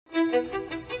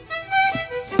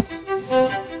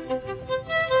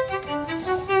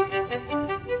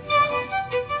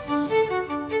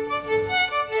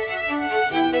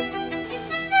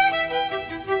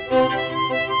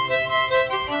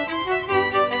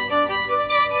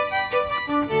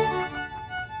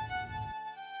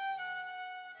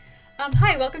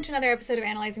Hi, welcome to another episode of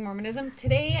Analyzing Mormonism.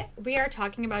 Today we are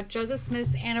talking about Joseph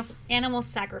Smith's animal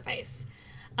sacrifice.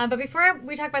 But before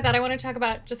we talk about that, I want to talk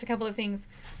about just a couple of things.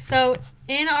 So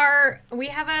we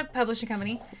have a publishing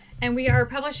company, and we are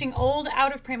publishing old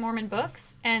out-of-print Mormon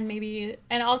books, and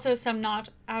also some not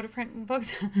out-of-print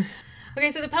books.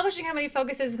 Okay, so the publishing company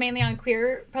focuses mainly on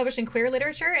publishing queer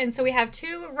literature, and so we have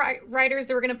two writers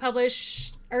that we're going to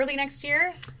publish early next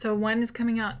year. So one is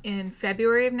coming out in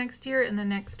February of next year, and the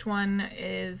next one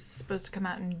is supposed to come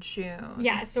out in June.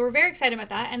 Yeah, so we're very excited about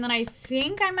that. And then I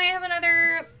think I might have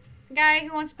another guy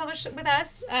who wants to publish with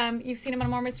us. You've seen him on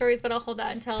Mormon Stories, but I'll hold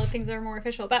that until things are more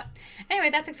official. But anyway,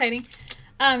 that's exciting.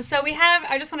 So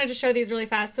I just wanted to show these really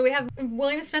fast. So we have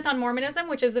William Smith on Mormonism,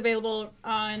 which is available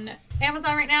on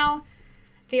Amazon right now.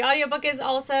 The audiobook is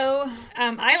also,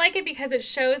 I like it because it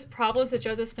shows problems with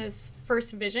Joseph Smith's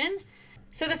first vision.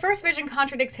 So the first vision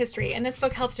contradicts history, and this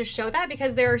book helps to show that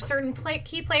because there are certain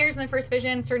key players in the first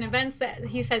vision, certain events that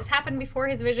he says happened before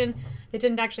his vision that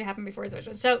didn't actually happen before his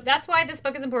vision. So that's why this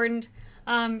book is important.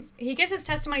 He gives his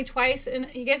testimony twice, and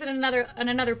he gives it in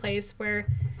another place where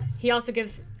he also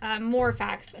gives more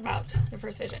facts about the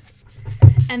first vision.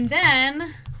 And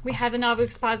then we have the Nauvoo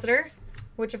Expositor,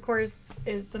 which of course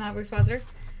is the Nauvoo Expositor.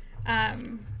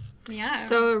 Yeah.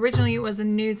 So originally it was a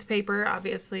newspaper.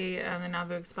 Obviously, the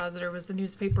Nauvoo Expositor was the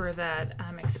newspaper that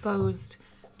exposed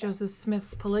Joseph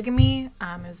Smith's polygamy.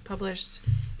 It was published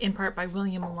in part by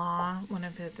William Law, one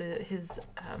of his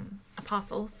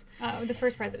apostles. The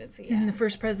first presidency. Yeah. In the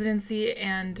first presidency,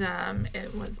 and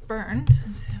it was burned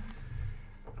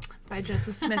by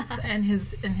Joseph Smith and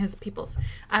his peoples.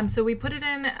 So we put it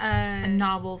in a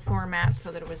novel format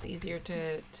so that it was easier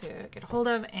to get a hold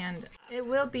of, and it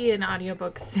will be an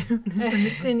audiobook soon.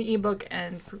 It's in ebook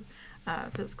and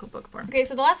physical book form. Okay,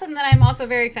 so the last one that I'm also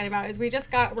very excited about is we're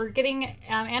getting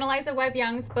Annalisa Webb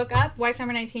Young's book up, Wife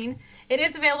Number 19. It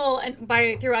is available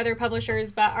through other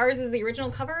publishers, but ours is the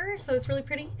original cover, so it's really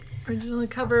pretty. Original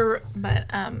cover, but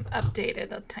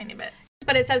updated a tiny bit.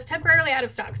 But it says temporarily out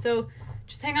of stock, so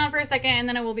just hang on for a second, and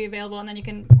then it will be available, and then you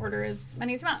can order as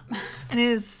many as you want. And it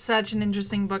is such an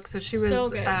interesting book. So she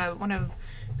was one of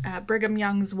Brigham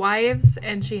Young's wives,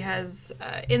 and she has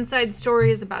inside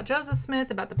stories about Joseph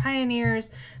Smith, about the pioneers,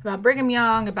 about Brigham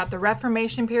Young, about the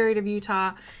Reformation period of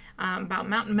Utah, about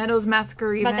Mountain Meadows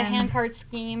Massacre, even. About the handcart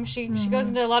scheme. She goes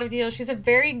into a lot of details. She's a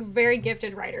very, very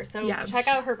gifted writer, so check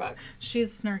out her book.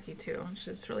 She's snarky, too.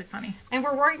 She's really funny. And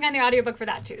we're working on the audiobook for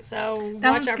that, too, so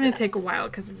that one's going to take a while,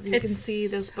 because as you can see,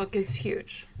 this book is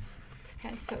huge.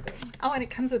 Yeah, it's so big. Oh, and it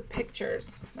comes with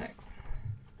pictures.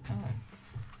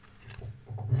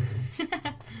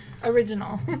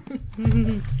 Original.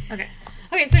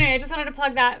 Okay, so anyway, I just wanted to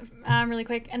plug that really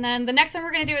quick. And then the next one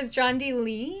we're going to do is John D.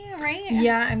 Lee, right?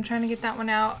 Yeah, I'm trying to get that one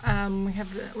out.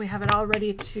 We have it all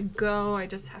ready to go. I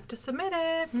just have to submit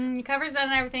it. Cover's done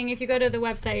and everything. If you go to the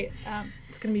website.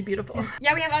 It's going to be beautiful.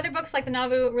 Yeah, we have other books like the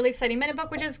Nauvoo Relief Society Minute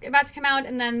Book, which is about to come out,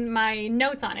 and then my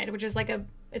notes on it, which is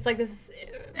it's like this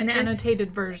an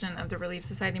annotated version of the Relief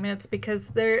Society minutes,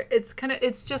 because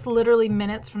it's just literally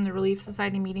minutes from the Relief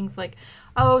Society meetings, like,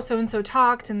 oh, so and so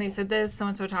talked and they said this, so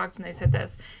and so talked and they said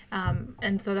this,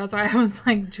 and so that's why I was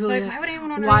like, Julia, why would anyone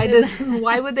want to read this?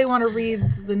 Why would they want to read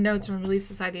the notes from the Relief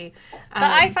Society? But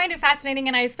I find it fascinating,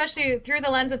 and I especially through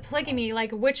the lens of polygamy,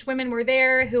 like which women were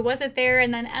there, who wasn't there,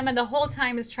 and then Emma the whole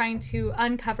time is trying to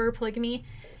uncover polygamy.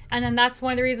 And then that's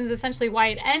one of the reasons essentially why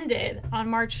it ended on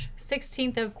March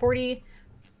 16th of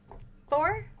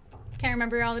 44. Can't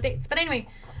remember all the dates. But anyway,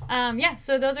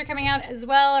 so those are coming out as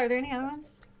well. Are there any other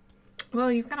ones?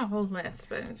 Well, you've got a whole list,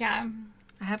 but yeah,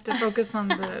 I have to focus on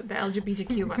the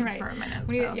LGBTQ ones right. for a minute.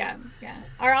 So. Yeah.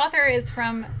 Our author is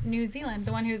from New Zealand,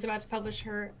 the one who's about to publish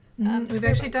her. We've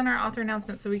actually done our author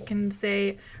announcement, so we can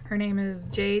say her name is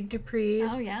Jade Dupreez.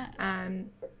 Oh, yeah.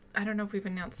 I don't know if we've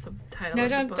announced the title of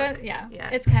the book. Yeah,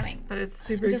 it's coming. But it's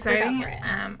super just exciting. Look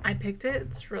out for it. I picked it.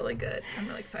 It's really good. I'm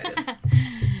really excited.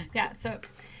 Yeah, so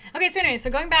anyway,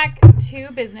 going back to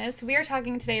business, we are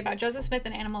talking today about Joseph Smith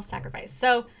and animal sacrifice.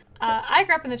 So I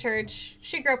grew up in the church.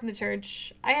 She grew up in the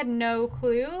church. I had no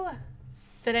clue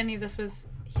that any of this was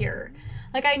here.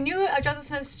 Like, I knew Joseph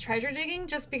Smith's treasure digging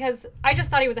just because I just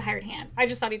thought he was a hired hand. I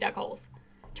just thought he dug holes.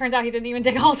 Turns out he didn't even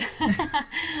dig holes.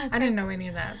 I didn't know any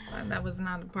of that. That was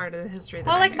not a part of the history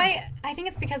that I think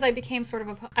it's because I became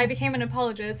an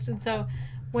apologist, and so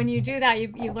when you do that,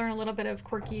 you learn a little bit of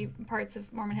quirky parts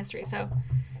of Mormon history. So,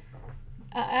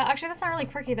 actually, that's not really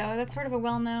quirky, though. That's sort of a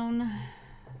well-known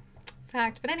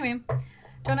fact. But anyway,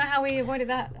 don't know how we avoided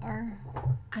that. Or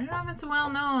I don't know if it's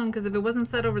well-known, because if it wasn't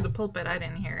said over the pulpit, I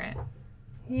didn't hear it.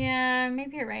 Yeah,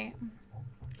 maybe you're right.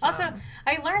 Also,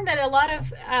 I learned that a lot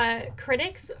of a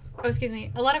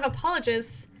lot of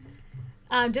apologists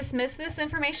dismiss this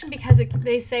information because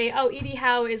they say, oh, E.D.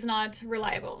 Howe is not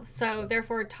reliable. So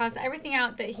therefore toss everything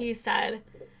out that he said.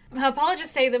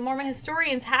 Apologists say that Mormon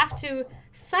historians have to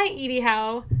cite E.D.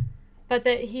 Howe, but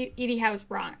that E.D. Howe is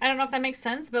wrong. I don't know if that makes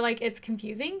sense, but like it's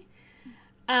confusing.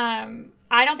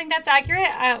 I don't think that's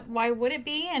accurate. Why would it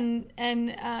be?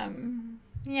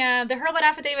 Yeah, the Hurlbut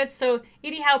affidavits. So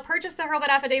E.D. Howe purchased the Hurlbut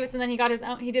affidavits, and then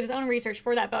he did his own research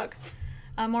for that book,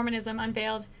 Mormonism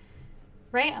Unveiled.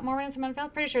 Right? Mormonism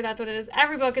Unveiled? Pretty sure that's what it is.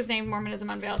 Every book is named Mormonism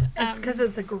Unveiled. It's because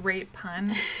it's a great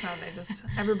pun, so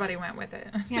everybody went with it.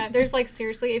 Yeah, there's like,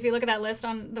 seriously, if you look at that list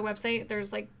on the website,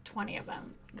 there's like 20 of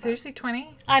them. Seriously,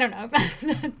 20? I don't know.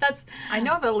 I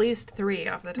know of at least 3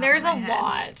 off the top of my head. There's a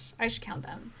lot. I should count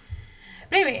them.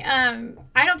 But anyway,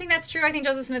 I don't think that's true. I think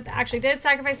Joseph Smith actually did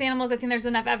sacrifice animals. I think there's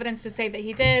enough evidence to say that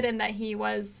he did and that he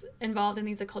was involved in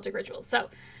these occultic rituals. So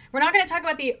we're not going to talk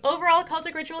about the overall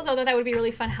occultic rituals, although that would be a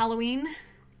really fun Halloween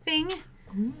thing.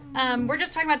 We're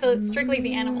just talking about strictly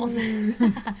the animals.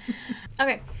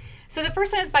 Okay, so the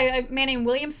first one is by a man named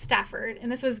William Stafford,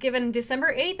 and this was given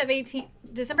December 8th of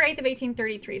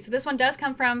 1833. So this one does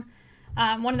come from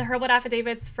one of the Hurlbut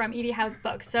affidavits from E.D. Howe's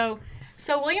book. So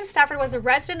William Stafford was a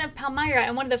resident of Palmyra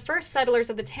and one of the first settlers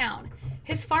of the town.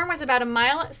 His farm was about a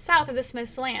mile south of the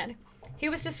Smiths' land. He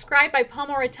was described by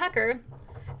Palmyra Tucker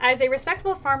as a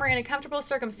respectable farmer in comfortable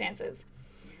circumstances.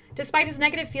 Despite his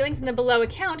negative feelings in the below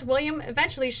account, William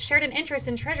eventually shared an interest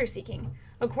in treasure seeking.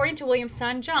 According to William's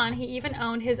son, John, he even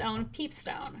owned his own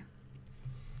peepstone.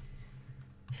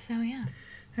 So, yeah.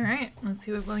 All right, let's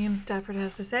see what William Stafford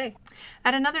has to say.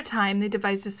 At another time, they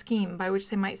devised a scheme by which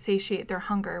they might satiate their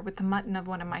hunger with the mutton of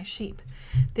one of my sheep.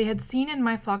 They had seen in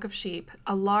my flock of sheep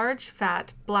a large,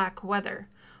 fat, black wether.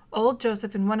 Old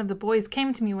Joseph and one of the boys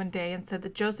came to me one day and said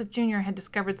that Joseph Jr. had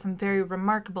discovered some very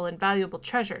remarkable and valuable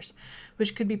treasures,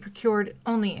 which could be procured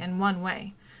only in one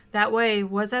way. That way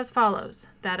was as follows,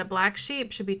 that a black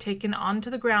sheep should be taken onto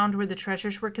the ground where the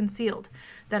treasures were concealed,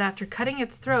 that after cutting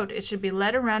its throat it should be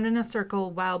led around in a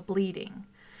circle while bleeding.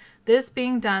 This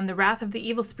being done, the wrath of the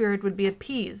evil spirit would be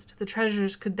appeased, the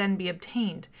treasures could then be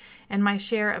obtained, and my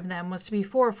share of them was to be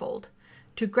fourfold.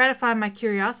 To gratify my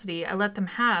curiosity, I let them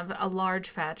have a large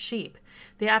fat sheep.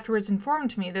 They afterwards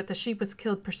informed me that the sheep was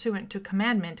killed pursuant to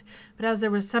commandment, but as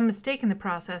there was some mistake in the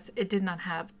process, it did not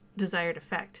have desired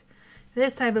effect.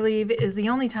 This, I believe, is the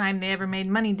only time they ever made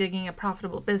money digging a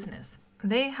profitable business.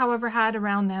 They, however, had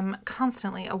around them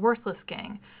constantly a worthless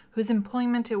gang, whose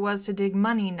employment it was to dig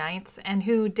money nights, and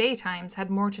who, daytimes, had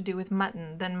more to do with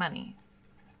mutton than money.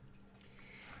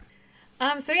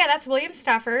 So yeah, that's William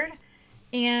Stafford.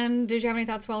 And did you have any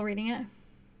thoughts while reading it?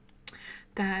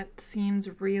 That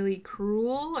seems really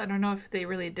cruel. I don't know if they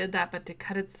really did that, but to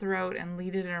cut its throat and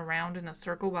lead it around in a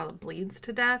circle while it bleeds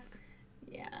to death.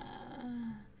 Yeah.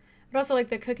 But also, like,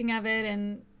 the cooking of it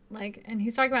and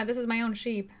he's talking about, this is my own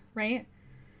sheep, right?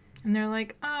 And they're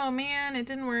like, oh, man, it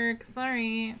didn't work.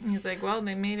 Sorry. And he's like, well,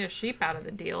 they made a sheep out of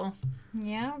the deal.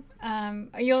 Yeah.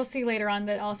 You'll see later on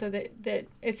that also that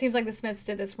it seems like the Smiths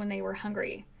did this when they were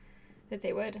hungry, that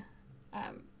they would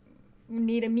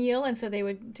need a meal, and so they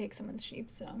would take someone's sheep.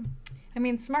 So, I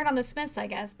mean, smart on the Smiths, I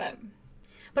guess, but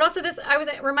also this, I was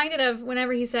reminded of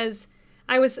whenever he says,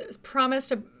 I was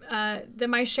promised that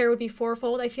my share would be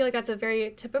fourfold. I feel like that's a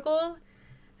very typical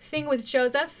thing with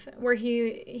Joseph, where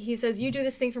he says, you do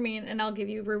this thing for me and I'll give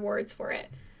you rewards for it.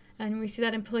 And we see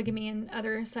that in polygamy and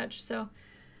other such. So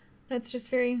that's just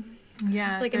very,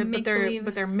 yeah, it's like a make-believe.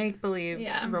 But they're make-believe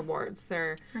rewards.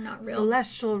 They're not real.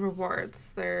 Celestial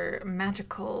rewards. They're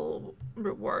magical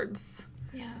rewards.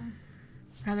 Yeah.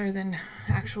 Rather than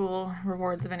actual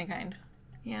rewards of any kind.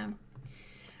 Yeah.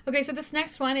 Okay, so this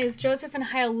next one is Joseph and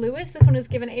Hyle Lewis. This one was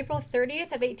given April 30th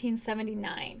of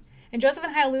 1879. And Joseph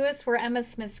and Hyle Lewis were Emma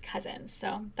Smith's cousins.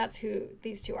 So that's who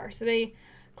these two are. So they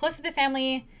close to the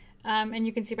family, and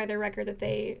you can see by their record that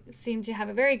they seem to have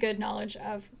a very good knowledge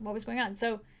of what was going on.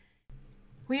 So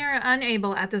we are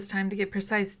unable at this time to give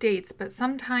precise dates, but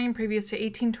sometime previous to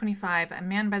 1825, a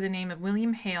man by the name of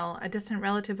William Hale, a distant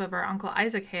relative of our Uncle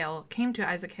Isaac Hale, came to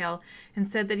Isaac Hale and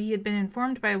said that he had been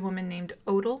informed by a woman named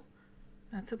Odell.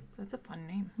 That's a fun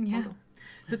name. Yeah. Odell,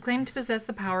 who claimed to possess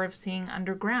the power of seeing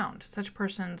underground. Such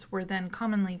persons were then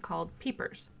commonly called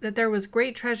peepers. That there was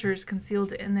great treasures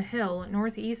concealed in the hill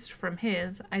northeast from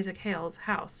his, Isaac Hale's,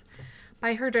 house.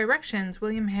 By her directions,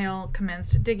 William Hale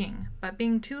commenced digging, but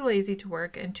being too lazy to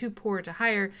work and too poor to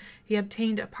hire, he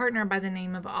obtained a partner by the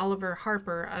name of Oliver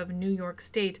Harper of New York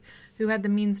State, who had the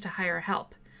means to hire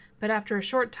help. But after a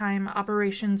short time,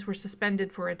 operations were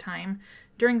suspended for a time.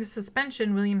 During the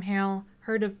suspension, William Hale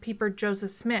heard of Peeper Joseph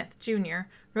Smith, Jr.,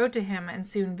 wrote to him, and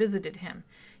soon visited him.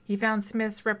 He found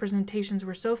Smith's representations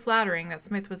were so flattering that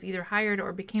Smith was either hired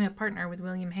or became a partner with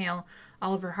William Hale,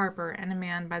 Oliver Harper, and a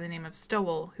man by the name of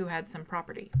Stowell, who had some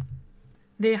property.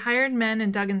 They hired men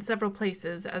and dug in several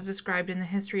places, as described in the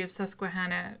History of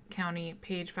Susquehanna County,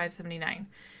 page 579.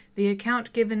 The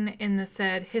account given in the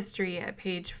said history at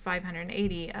page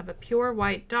 580 of a pure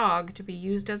white dog to be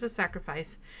used as a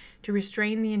sacrifice to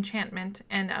restrain the enchantment,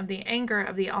 and of the anger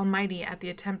of the Almighty at the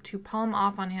attempt to palm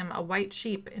off on him a white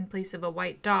sheep in place of a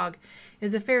white dog,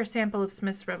 is a fair sample of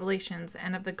Smith's revelations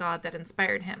and of the God that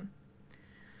inspired him.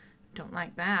 Don't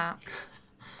like that.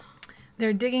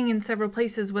 Their digging in several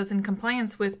places was in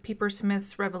compliance with Peeper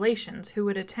Smith's revelations, who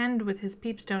would attend with his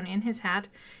peepstone in his hat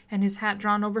and his hat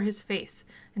drawn over his face,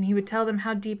 and he would tell them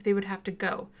how deep they would have to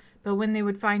go. But when they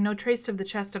would find no trace of the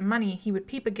chest of money, he would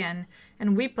peep again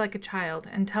and weep like a child,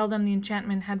 and tell them the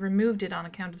enchantment had removed it on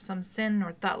account of some sin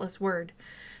or thoughtless word.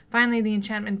 Finally, the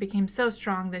enchantment became so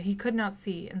strong that he could not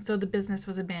see, and so the business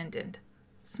was abandoned.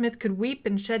 Smith could weep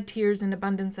and shed tears in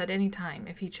abundance at any time,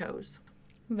 if he chose.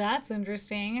 That's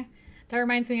interesting. That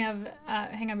reminds me of,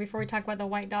 hang on, before we talk about the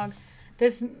white dog,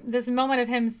 this moment of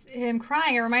him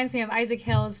crying, it reminds me of Isaac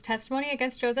Hill's testimony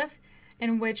against Joseph,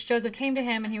 in which Joseph came to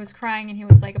him and he was crying and he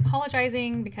was like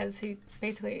apologizing because he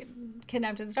basically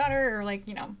kidnapped his daughter, or like,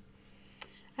 you know,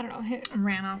 I don't know.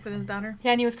 Ran off with his daughter.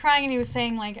 Yeah, and he was crying and he was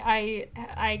saying like, I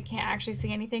can't actually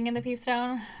see anything in the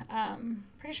peepstone.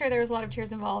 Pretty sure there was a lot of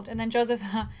tears involved. And then Joseph,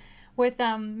 with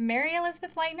Mary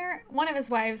Elizabeth Leitner, one of his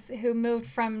wives, who moved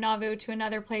from Nauvoo to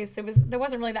another place that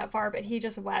wasn't really that far, but he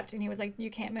just wept and he was like, "You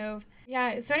can't move."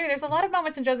 Yeah. So anyway, there's a lot of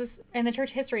moments in the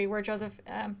church history where Joseph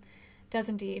does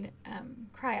indeed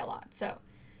cry a lot. So,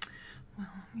 well,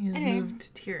 he's moved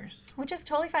to tears, which is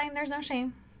totally fine. There's no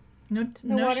shame.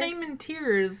 No shame in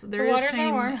tears. There is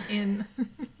shame in.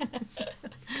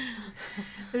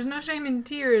 There's no shame in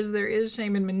tears. There is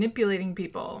shame in manipulating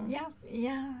people.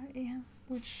 Yeah.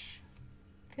 Which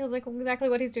feels like exactly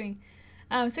what he's doing.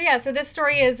 So this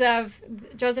story is of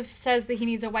Joseph says that he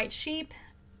needs a white sheep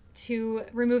to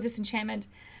remove this enchantment,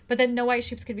 but that no white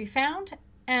sheep could be found,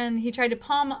 and he tried to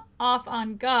palm off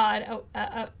on God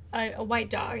a white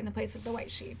dog in the place of the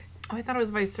white sheep. Oh, I thought it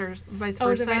was vice versa. Oh,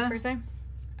 was it vice versa?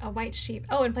 A white sheep.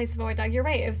 Oh, in place of a white dog. You're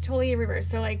right. It was totally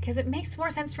reversed. So, like, because it makes more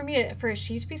sense for me for a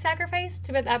sheep to be sacrificed,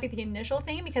 but that be the initial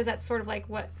thing, because that's sort of like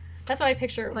that's what I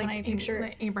picture when I picture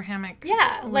like Abrahamic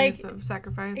ways of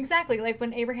sacrifice. Exactly. Like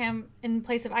when Abraham, in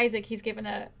place of Isaac, he's given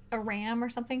a ram or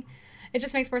something. It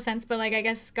just makes more sense. But like, I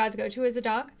guess God's go-to is a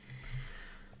dog.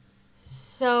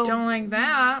 So don't like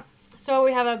that. So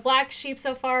we have a black sheep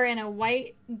so far and a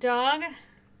white dog.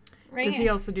 Right? Does he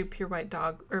also do pure white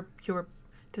dog or pure?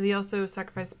 Does he also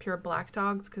sacrifice pure black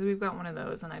dogs? Because we've got one of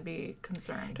those, and I'd be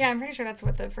concerned. Yeah, I'm pretty sure that's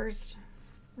what the first.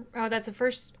 Oh, that's the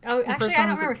first. Oh, actually, first I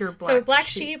don't remember. Pure black so black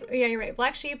sheep. Yeah, you're right.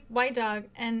 Black sheep, white dog,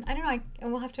 and I don't know.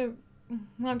 We'll have to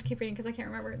keep reading because I can't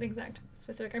remember the exact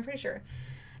specific. I'm pretty sure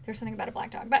there's something about a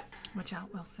black dog, but watch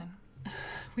out, Wilson.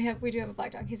 We do have a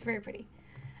black dog. He's very pretty.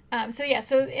 So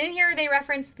in here they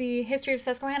reference the history of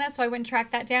Susquehanna. So I went and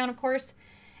tracked that down, of course.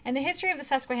 And the history of the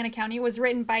Susquehanna County was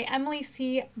written by Emily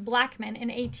C. Blackman in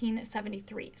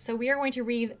 1873. So we are going to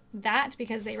read that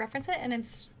because they reference it, and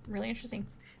it's really interesting.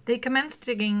 They commenced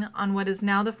digging on what is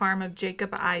now the farm of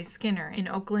Jacob I. Skinner in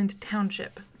Oakland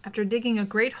Township. After digging a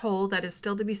great hole that is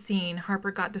still to be seen,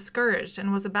 Harper got discouraged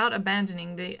and was about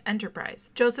abandoning the enterprise.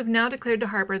 Joseph now declared to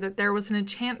Harper that there was an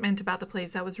enchantment about the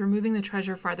place that was removing the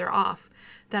treasure farther off,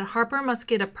 that Harper must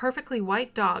get a perfectly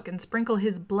white dog and sprinkle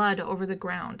his blood over the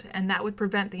ground, and that would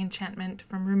prevent the enchantment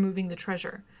from removing the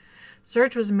treasure.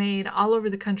 Search was made all over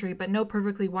the country, but no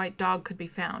perfectly white dog could be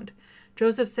found.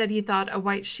 Joseph said he thought a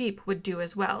white sheep would do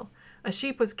as well. A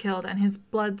sheep was killed and his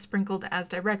blood sprinkled as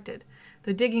directed.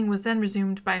 The digging was then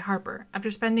resumed by Harper. After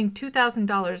spending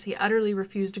 $2,000, he utterly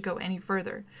refused to go any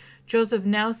further. Joseph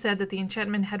now said that the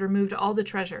enchantment had removed all the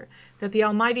treasure, that the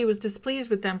Almighty was displeased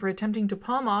with them for attempting to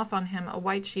palm off on him a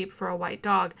white sheep for a white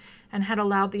dog, and had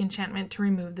allowed the enchantment to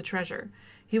remove the treasure.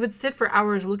 He would sit for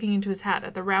hours looking into his hat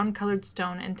at the round-colored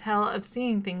stone and tell of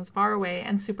seeing things far away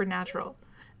and supernatural.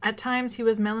 At times he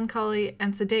was melancholy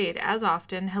and sedate, as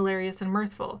often hilarious and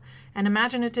mirthful, an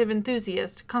imaginative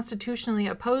enthusiast, constitutionally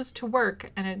opposed to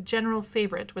work, and a general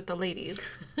favorite with the ladies.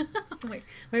 Wait,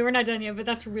 we're not done yet, but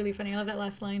that's really funny. I love that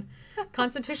last line.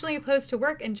 Constitutionally opposed to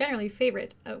work and generally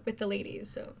favorite with the ladies.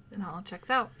 So it all checks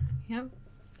out. Yep.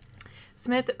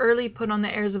 Smith early put on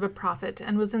the airs of a prophet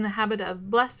and was in the habit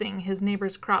of blessing his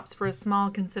neighbor's crops for a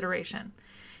small consideration.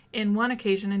 In one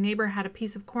occasion, a neighbor had a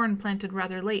piece of corn planted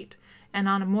rather late, and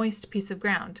on a moist piece of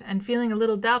ground, and feeling a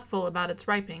little doubtful about its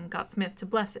ripening, got Smith to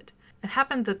bless it. It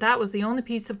happened that that was the only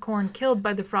piece of corn killed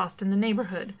by the frost in the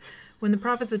neighborhood. When the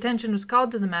prophet's attention was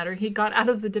called to the matter, he got out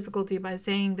of the difficulty by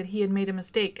saying that he had made a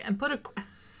mistake and put a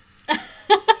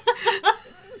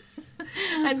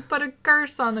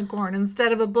curse on the corn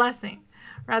instead of a blessing.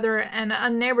 Rather an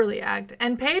unneighborly act,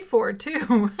 and paid for it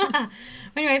too.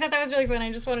 Anyway, I thought that was really fun.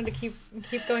 I just wanted to keep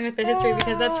going with the history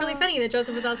because that's really funny that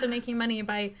Joseph was also making money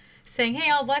by saying,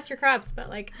 "Hey, I'll bless your crops," but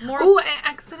like more. Oh, I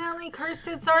accidentally cursed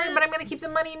it. Sorry, but I'm gonna keep the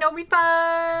money. No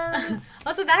refunds.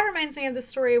 Also, that reminds me of the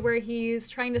story where he's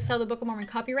trying to sell the Book of Mormon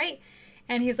copyright,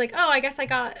 and he's like, "Oh, I guess I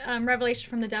got revelation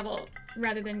from the devil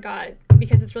rather than God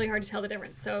because it's really hard to tell the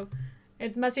difference." So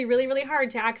it must be really, really hard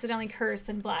to accidentally curse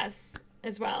and bless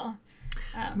as well.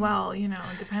 Well, it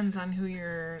depends on who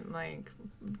you're, like,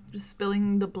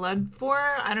 spilling the blood for.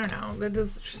 I don't know. That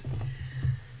just...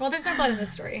 Well, there's no blood in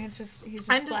this story. It's just, he's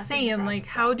just I'm just saying, like,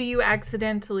 how do you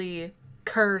accidentally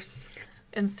curse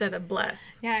instead of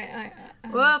bless? Yeah,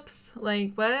 Whoops.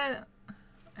 Like, what?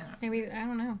 Maybe, I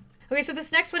don't know. Okay, so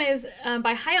this next one is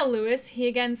by Hyle Lewis. He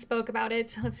again spoke about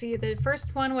it. Let's see, the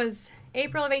first one was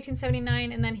April of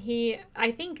 1879, and then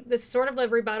I think this is sort of a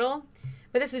rebuttal,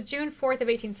 but this is June 4th of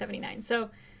 1879. So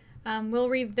we'll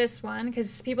read this one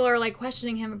because people are like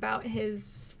questioning him about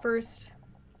his first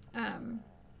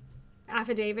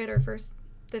affidavit or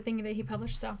the thing that he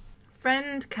published. So,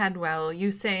 Friend Cadwell,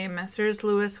 you say Messrs.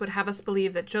 Lewis would have us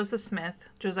believe that Joseph Smith,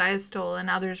 Josiah Stoll, and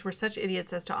others were such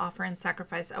idiots as to offer and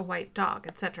sacrifice a white dog,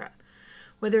 etc.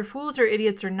 Whether fools or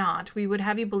idiots or not, we would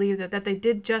have you believe that they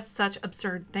did just such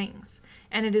absurd things.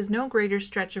 And it is no greater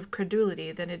stretch of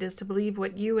credulity than it is to believe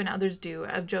what you and others do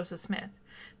of Joseph Smith.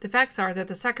 The facts are that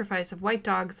the sacrifice of white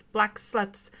dogs, black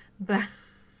sluts, black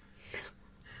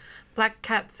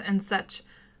cats, and such.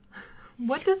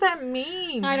 What does that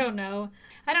mean? I don't know.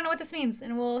 I don't know what this means,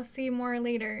 and we'll see more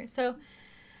later. So,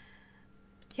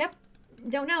 yep,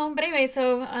 don't know. But anyway,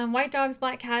 so white dogs,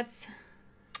 black cats.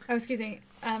 Oh, excuse me.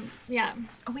 Yeah.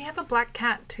 Oh, we have a black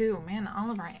cat too. Man, all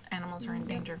of our animals are in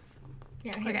danger.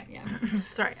 Yeah. Okay. Yeah.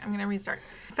 Sorry, I'm going to restart.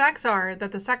 Facts are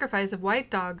that the sacrifice of white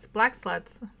dogs, black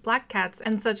sluts, black cats,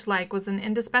 and such like was an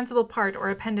indispensable part or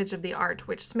appendage of the art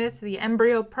which Smith, the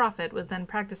embryo prophet, was then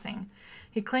practicing.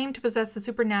 He claimed to possess the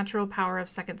supernatural power of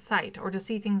second sight, or to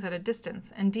see things at a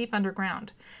distance and deep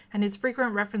underground, and his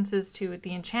frequent references to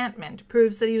the enchantment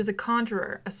proves that he was a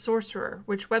conjurer, a sorcerer,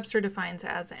 which Webster defines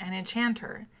as an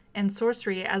enchanter, and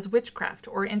sorcery as witchcraft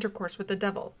or intercourse with the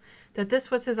devil. That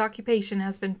this was his occupation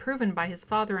has been proven by his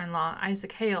father-in-law,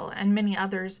 Isaac Hale, and many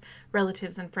others,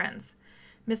 relatives and friends.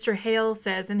 Mr. Hale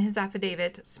says in his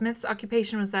affidavit, Smith's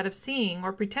occupation was that of seeing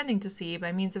or pretending to see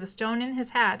by means of a stone in his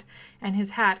hat and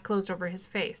his hat closed over his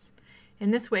face. In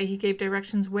this way he gave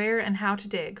directions where and how to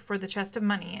dig for the chest of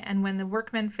money, and when the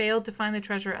workmen failed to find the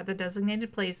treasure at the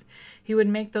designated place, he would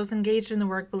make those engaged in the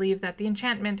work believe that the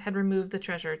enchantment had removed the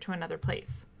treasure to another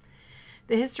place.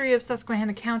 The history of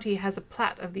Susquehanna County has a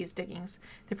plat of these diggings,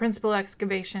 the principal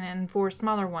excavation and 4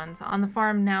 smaller ones, on the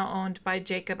farm now owned by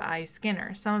Jacob I.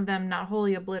 Skinner, some of them not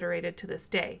wholly obliterated to this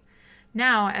day.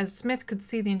 Now, as Smith could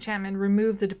see the enchantment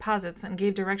remove the deposits and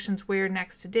gave directions where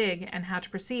next to dig and how to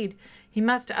proceed, he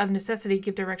must of necessity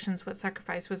give directions what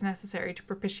sacrifice was necessary to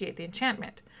propitiate the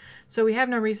enchantment. So we have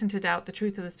no reason to doubt the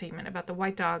truth of the statement about the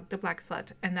white dog, the black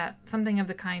slut, and that something of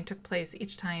the kind took place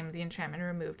each time the enchantment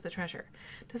removed the treasure.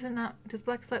 Does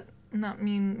black slut not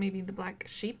mean maybe the black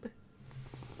sheep?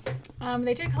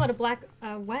 They did call it a black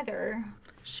wether.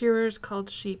 Shearers called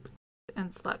sheep and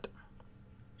slut.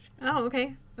 Oh,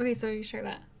 okay. Okay, so you share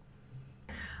that.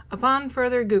 Upon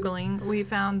further Googling, we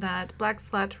found that black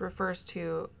slut refers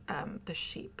to the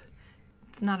sheep.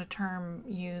 It's not a term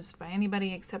used by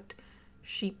anybody except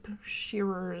sheep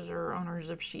shearers or owners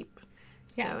of sheep.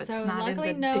 So yeah, it's so not luckily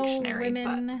in the dictionary.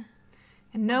 Women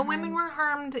And no women were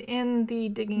harmed in the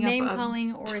digging name up of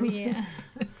calling or Joseph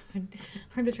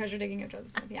or the treasure digging of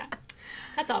Joseph Smith. Yeah,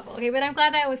 that's awful. Okay, but I'm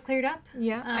glad that was cleared up.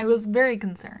 Yeah, I was very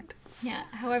concerned. Yeah.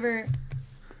 However,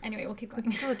 anyway, we'll keep going.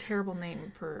 It's still a terrible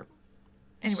name for.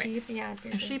 Anyway, sheep. Yeah,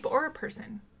 seriously. a sheep or a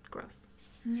person. Gross.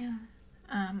 Yeah.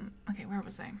 Okay, where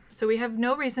was I? So we have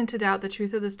no reason to doubt the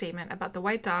truth of the statement about the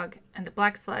white dog and the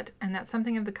black slut, and that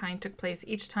something of the kind took place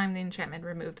each time the enchantment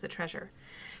removed the treasure.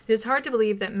 It is hard to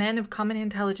believe that men of common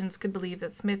intelligence could believe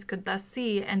that Smith could thus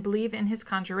see and believe in his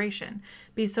conjuration,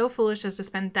 be so foolish as to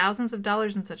spend thousands of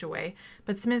dollars in such a way,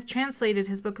 but Smith translated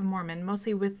his Book of Mormon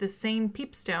mostly with the same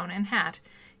peepstone and hat,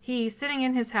 he sitting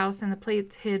in his house and the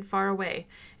plates hid far away,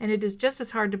 and it is just as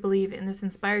hard to believe in this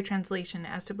inspired translation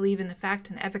as to believe in the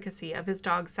fact and efficacy of his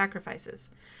dog's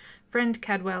sacrifices. Friend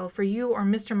Cadwell, for you or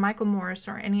Mr. Michael Morris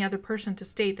or any other person to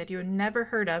state that you had never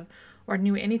heard of or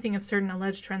knew anything of certain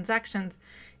alleged transactions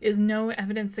is no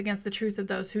evidence against the truth of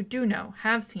those who do know,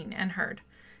 have seen, and heard.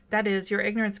 That is, your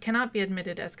ignorance cannot be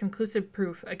admitted as conclusive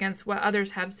proof against what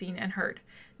others have seen and heard.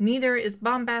 Neither is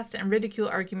bombast and ridicule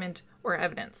argument or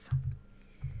evidence.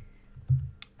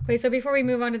 Okay, so before we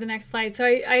move on to the next slide, so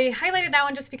I highlighted that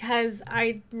one just because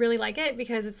I really like it,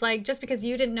 because it's like, just because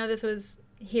you didn't know this was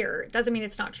here doesn't mean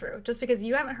it's not true. Just because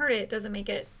you haven't heard it doesn't make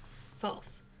it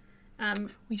false.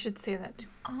 We should say that to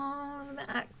all of the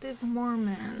active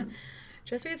Mormons.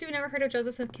 Just because you've never heard of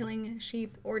Joseph Smith killing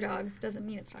sheep or dogs doesn't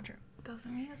mean it's not true.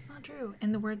 Doesn't mean it's not true.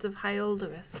 In the words of Hyle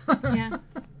Lewis. Yeah.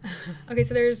 Okay,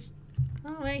 so there's...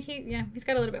 Oh, he's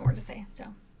got a little bit more to say, so...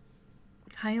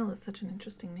 Hyle is such an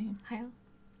interesting name.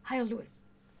 Hyle Lewis.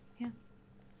 Yeah.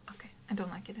 Okay, I don't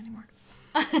like it anymore.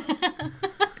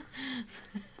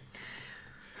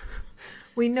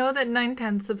 We know that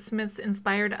 9/10 of Smith's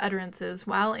inspired utterances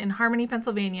while in Harmony,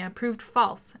 Pennsylvania, proved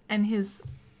false, and his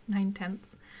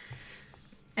 9/10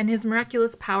 and his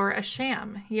miraculous power a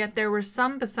sham. Yet there were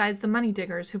some besides the money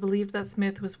diggers who believed that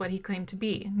Smith was what he claimed to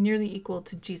be, nearly equal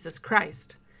to Jesus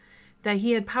Christ. That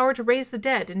he had power to raise the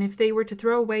dead, and if they were to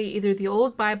throw away either the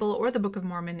old Bible or the Book of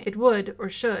Mormon, it would, or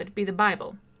should, be the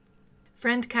Bible.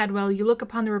 Friend Cadwell, you look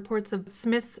upon the reports of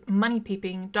Smith's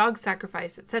money-peeping, dog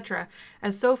sacrifice, etc.,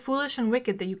 as so foolish and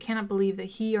wicked that you cannot believe that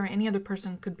he or any other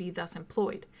person could be thus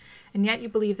employed. And yet you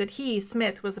believe that he,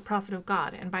 Smith, was a prophet of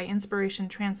God, and by inspiration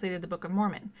translated the Book of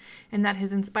Mormon, and that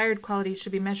his inspired qualities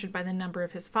should be measured by the number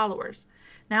of his followers.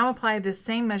 Now apply this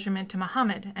same measurement to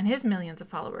Muhammad and his millions of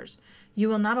followers. You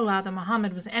will not allow that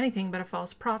Muhammad was anything but a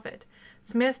false prophet.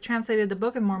 Smith translated the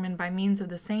Book of Mormon by means of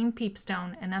the same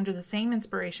peepstone and under the same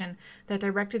inspiration that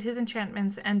directed his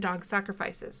enchantments and dog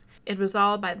sacrifices. It was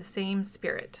all by the same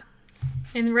Spirit.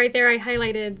 And right there I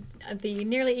highlighted the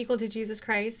nearly equal to Jesus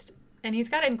Christ. And he's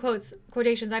got it in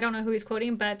quotations. I don't know who he's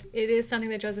quoting, but it is something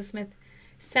that Joseph Smith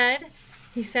said.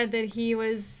 He said that he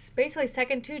was basically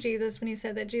second to Jesus when he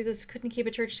said that Jesus couldn't keep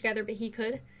a church together, but he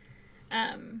could.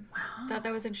 Wow. Thought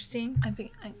that was interesting.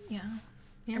 Yeah.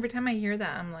 Every time I hear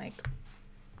that, I'm like...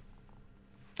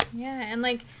 Yeah, and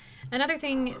like another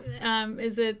thing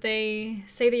is that they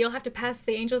say that you'll have to pass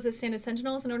the angels that stand as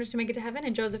sentinels in order to make it to heaven,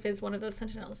 and Joseph is one of those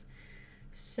sentinels.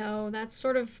 So that's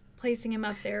sort of placing him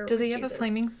up there. Does he have a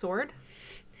flaming sword?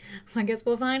 I guess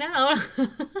we'll find out.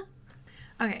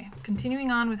 Okay, continuing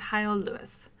on with Hyle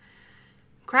Lewis.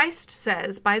 Christ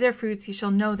says, by their fruits ye shall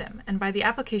know them, and by the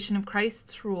application of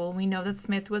Christ's rule we know that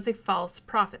Smith was a false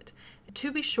prophet,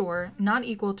 to be sure, not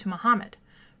equal to Muhammad.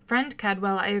 Friend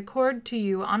Cadwell, I accord to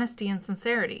you honesty and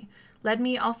sincerity. Let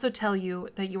me also tell you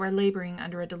that you are laboring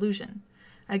under a delusion.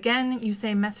 Again, you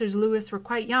say Messrs. Lewis were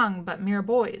quite young, but mere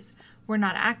boys, were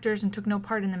not actors, and took no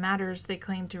part in the matters they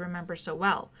claimed to remember so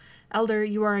well. Elder,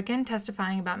 you are again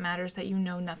testifying about matters that you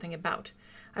know nothing about.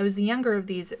 I was the younger of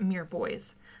these mere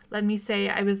boys. Let me say,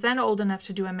 I was then old enough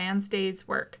to do a man's day's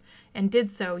work, and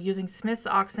did so, using Smith's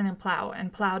oxen and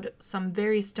plowed some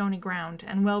very stony ground,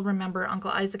 and well remember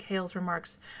Uncle Isaac Hale's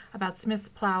remarks about Smith's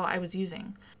plow I was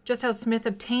using. Just how Smith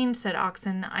obtained said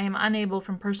oxen, I am unable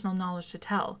from personal knowledge to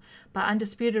tell, but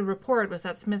undisputed report was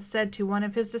that Smith said to one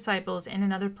of his disciples in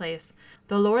another place,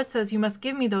 The Lord says you must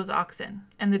give me those oxen,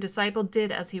 and the disciple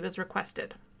did as he was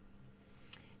requested.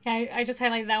 Yeah, I just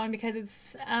highlighted that one because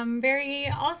it's very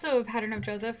also a pattern of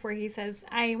Joseph where he says,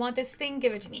 I want this thing,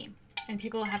 give it to me. And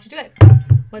people have to do it.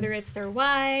 Whether it's their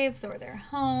wives or their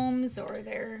homes or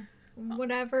their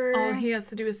whatever. All he has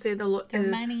to do is say their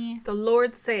money. The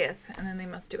Lord saith, and then they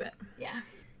must do it. Yeah.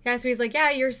 Yeah, so he's like, yeah,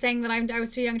 you're saying that I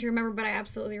was too young to remember, but I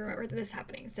absolutely remember this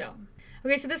happening. So,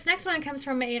 okay, so this next one comes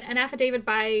from an affidavit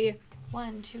by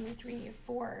 1, 2, 3,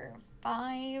 4,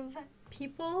 5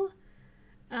 people.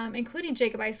 Including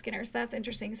Jacob I. Skinner, so that's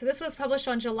interesting. So this was published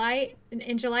in July of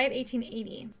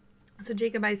 1880. So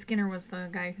Jacob I. Skinner was the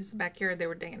guy whose backyard they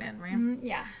were digging in, right?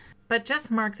 Yeah. But just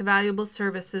mark the valuable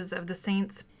services of the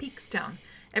saints' peakstone.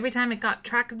 Every time it got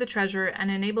track of the treasure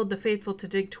and enabled the faithful to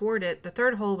dig toward it, the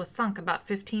third hole was sunk about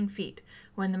 15 feet,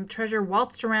 when the treasure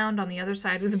waltzed around on the other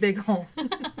side of the big hole.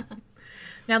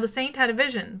 Now the saint had a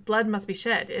vision. Blood must be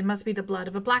shed. It must be the blood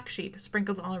of a black sheep,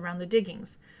 sprinkled all around the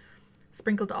diggings.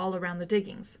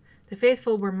 The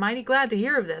faithful were mighty glad to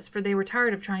hear of this, for they were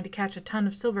tired of trying to catch a ton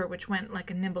of silver which went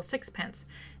like a nimble sixpence,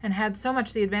 and had so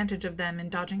much the advantage of them in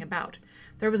dodging about.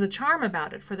 There was a charm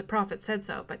about it, for the prophet said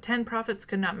so, but 10 prophets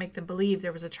could not make them believe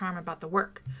there was a charm about the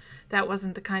work. That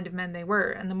wasn't the kind of men they were,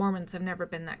 and the Mormons have never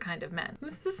been that kind of men.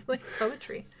 This is like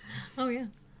poetry. Oh, yeah.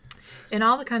 In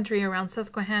all the country around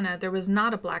Susquehanna, there was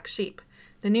not a black sheep.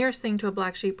 The nearest thing to a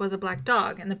black sheep was a black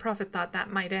dog, and the prophet thought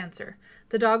that might answer.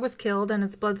 The dog was killed, and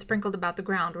its blood sprinkled about the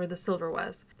ground where the silver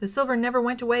was. The silver never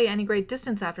went away any great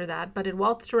distance after that, but it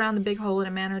waltzed around the big hole in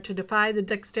a manner to defy the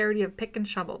dexterity of pick and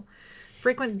shovel.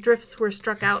 Frequent drifts were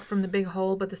struck out from the big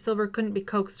hole, but the silver couldn't be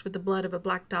coaxed with the blood of a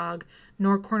black dog,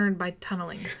 nor cornered by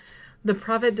tunneling. The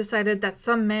prophet decided that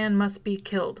some man must be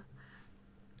killed.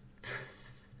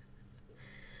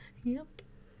 Yep.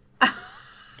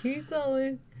 Keep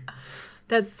going.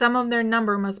 That some of their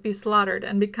number must be slaughtered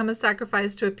and become a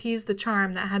sacrifice to appease the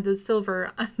charm that had the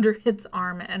silver under its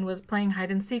arm and was playing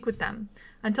hide-and-seek with them.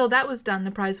 Until that was done, the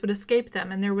prize would escape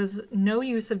them, and there was no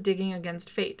use of digging against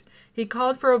fate. He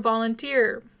called for a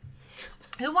volunteer.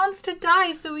 Who wants to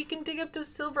die so we can dig up the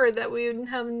silver that we would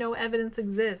have no evidence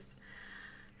exists?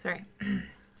 Sorry.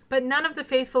 But none of the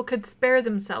faithful could spare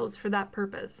themselves for that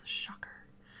purpose. Shocker.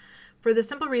 For the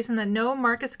simple reason that no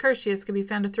Marcus Curtius could be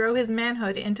found to throw his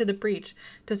manhood into the breach,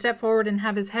 to step forward and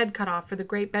have his head cut off for the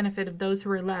great benefit of those who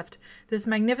were left, this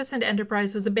magnificent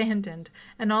enterprise was abandoned,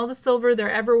 and all the silver there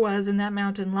ever was in that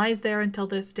mountain lies there until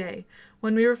this day.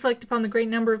 When we reflect upon the great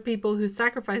number of people who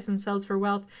sacrifice themselves for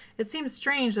wealth, it seems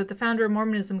strange that the founder of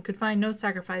Mormonism could find no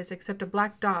sacrifice except a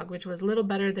black dog, which was little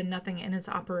better than nothing in its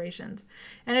operations,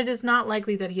 and it is not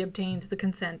likely that he obtained the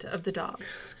consent of the dog.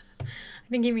 I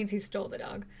think he means he stole the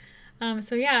dog.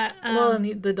 So yeah. Well,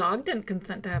 and the dog didn't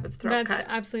consent to have its throat cut. That's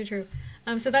absolutely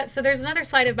true. So there's another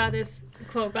slide about this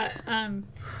quote, but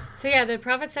so yeah, the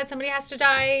prophet said somebody has to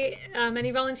die.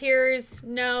 Any volunteers?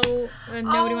 No,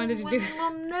 nobody wanted to do it.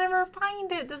 We'll never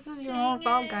find it. This is your own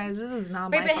fault, guys. This is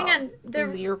not my fault. Hang on. This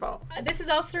is your fault. This is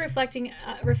also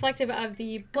reflective of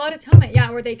the blood atonement. Yeah,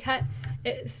 where they cut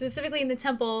it, specifically in the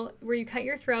temple, where you cut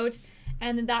your throat,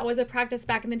 and that was a practice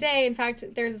back in the day. In fact,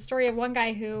 there's a story of one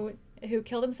guy who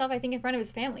killed himself, I think, in front of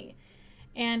his family.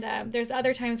 And there's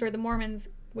other times where the Mormons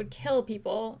would kill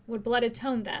people, would blood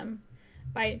atone them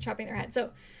by chopping their head.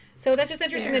 So that's just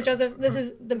interesting that Joseph, this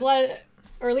is the blood,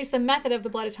 or at least the method of the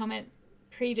blood atonement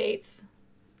predates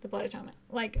the blood atonement,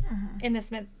 like in the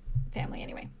Smith family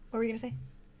anyway. What were you going to say?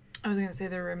 I was going to say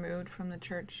they're removed from the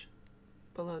church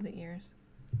below the ears.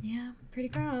 Yeah, pretty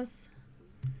gross.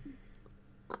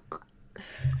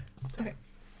 Okay.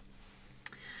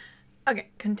 Okay,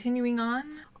 continuing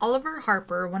on. Oliver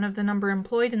Harper, one of the number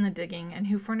employed in the digging and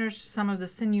who furnished some of the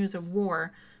sinews of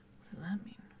war, what does that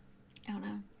mean? I don't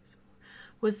know.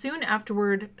 Was soon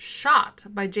afterward shot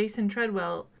by Jason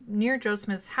Treadwell near Joe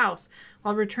Smith's house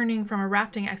while returning from a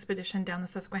rafting expedition down the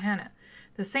Susquehanna.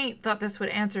 The saint thought this would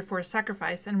answer for a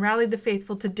sacrifice and rallied the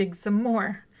faithful to dig some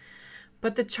more.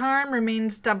 But the charm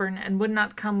remained stubborn and would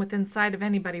not come within sight of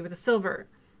anybody with a silver,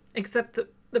 except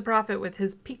the prophet with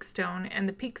his peak stone, and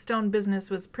the peak stone business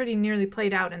was pretty nearly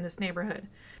played out in this neighborhood.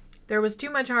 There was too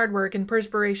much hard work and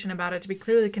perspiration about it to be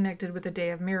clearly connected with the day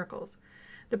of miracles.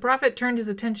 The prophet turned his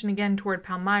attention again toward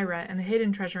Palmyra and the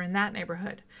hidden treasure in that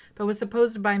neighborhood, but was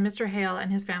supposed by Mr. Hale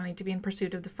and his family to be in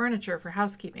pursuit of the furniture for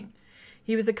housekeeping.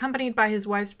 He was accompanied by his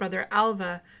wife's brother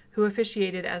Alva, who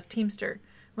officiated as teamster.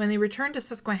 When they returned to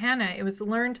Susquehanna, it was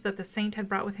learned that the saint had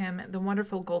brought with him the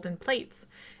wonderful golden plates.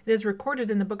 It is recorded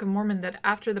in the Book of Mormon that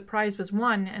after the prize was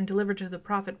won and delivered to the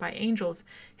prophet by angels,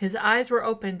 his eyes were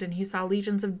opened and he saw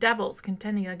legions of devils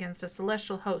contending against a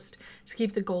celestial host to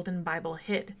keep the golden Bible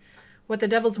hid. What the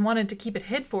devils wanted to keep it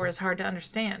hid for is hard to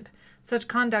understand. Such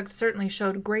conduct certainly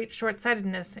showed great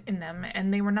short-sightedness in them,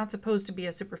 and they were not supposed to be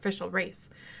a superficial race.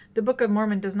 The Book of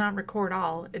Mormon does not record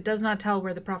all. It does not tell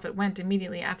where the prophet went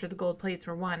immediately after the gold plates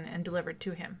were won and delivered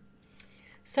to him.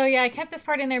 So yeah, I kept this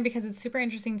part in there because it's super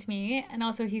interesting to me. And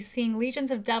also he's seeing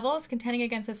legions of devils contending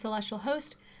against a celestial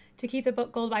host to keep the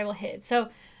gold Bible hid. So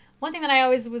one thing that I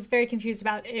always was very confused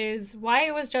about is why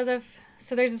was Joseph...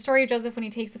 So there's a story of Joseph when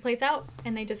he takes the plates out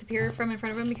and they disappear from in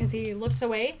front of him because he looked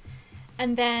away.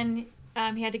 And then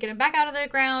he had to get him back out of the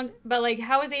ground. But like,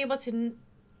 how is he able to...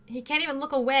 He can't even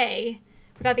look away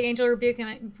without the angel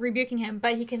rebuking him,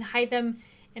 but he can hide them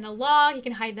in a log, he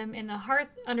can hide them in the hearth,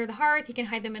 under the hearth, he can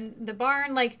hide them in the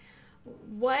barn, like,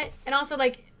 what? And also,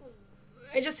 like,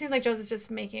 it just seems like Joseph's just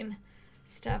making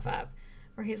stuff up,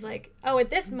 where he's like, oh,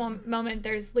 at this moment,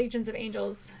 there's legions of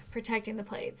angels protecting the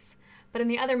plates, but in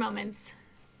the other moments,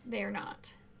 they are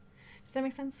not. Does that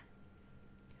make sense?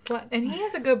 What? And he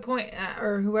has a good point,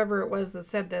 or whoever it was that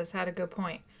said this had a good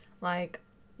point. Like,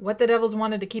 what the devils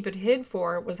wanted to keep it hid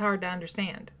for was hard to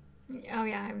understand. Oh,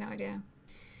 yeah, I have no idea.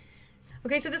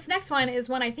 Okay, so this next one is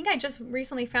one I think I just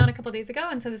recently found a couple days ago,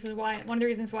 and so this is why one of the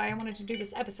reasons why I wanted to do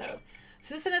this episode.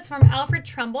 So this is from Alfred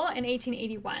Trumbull in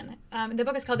 1881. The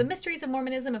book is called The Mysteries of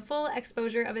Mormonism, a full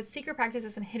exposure of its secret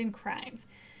practices and hidden crimes.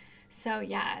 So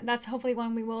yeah, that's hopefully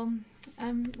one we will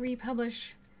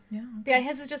republish. Yeah. Okay. But yeah,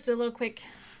 his is just a little quick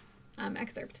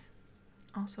excerpt.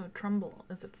 Also, Trumbull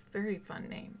is a very fun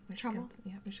name. Trumbull?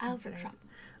 We should Alfred consider it. Trumbull.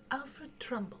 Alfred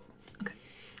Trumbull. Okay.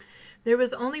 There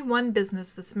was only one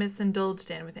business the Smiths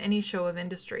indulged in with any show of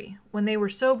industry. When they were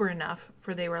sober enough,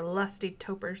 for they were lusty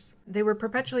topers, they were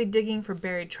perpetually digging for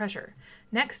buried treasure.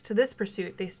 Next to this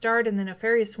pursuit, they starred in the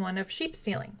nefarious one of sheep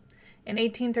stealing. In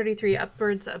 1833,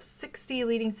 upwards of 60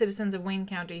 leading citizens of Wayne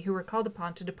County who were called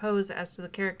upon to depose as to the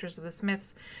characters of the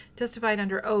Smiths testified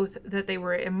under oath that they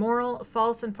were immoral,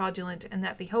 false, and fraudulent, and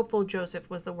that the hopeful Joseph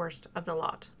was the worst of the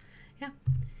lot. Yeah.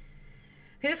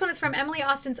 Okay, this one is from Emily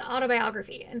Austin's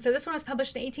autobiography. And so this one was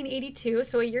published in 1882,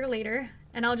 so a year later.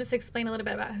 And I'll just explain a little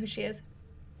bit about who she is.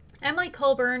 Emily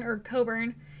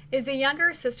Coburn is the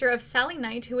younger sister of Sally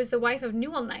Knight, who was the wife of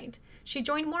Newell Knight. She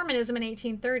joined Mormonism in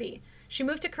 1830. She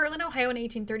moved to Kirtland, Ohio in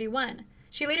 1831.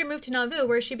 She later moved to Nauvoo,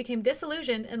 where she became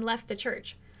disillusioned and left the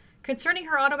church. Concerning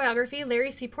her autobiography,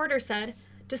 Larry C. Porter said,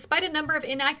 "Despite a number of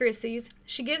inaccuracies,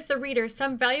 she gives the reader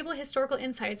some valuable historical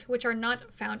insights which are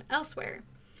not found elsewhere."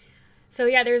 So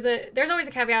yeah, there's always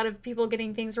a caveat of people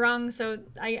getting things wrong. So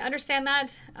I understand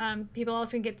that. People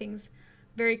also can get things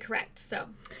very correct. So.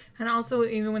 And also,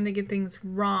 even when they get things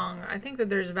wrong, I think that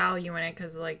there's value in it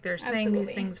because, like, they're saying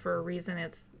these things for a reason.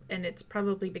 It's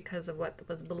probably because of what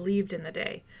was believed in the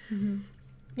day. Mm-hmm.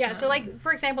 Yeah. So, like,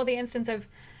 for example, the instance of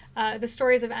the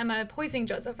stories of Emma poisoning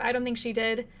Joseph. I don't think she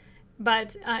did,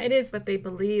 but it is. But they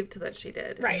believed that she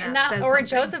did, right? And that, or something.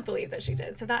 Joseph believed that she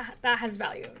did. So that has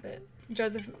value. That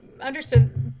Joseph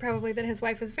understood probably that his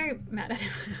wife was very mad at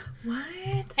him.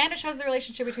 What? And it shows the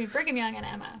relationship between Brigham Young and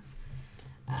Emma.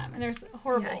 And there's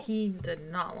horrible. Yeah, he did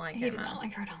not like Emma. He did not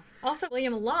like her at all. Also,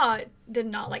 William Law did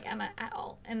not like Emma at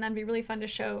all. And that'd be really fun to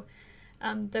show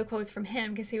the quotes from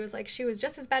him because he was like, she was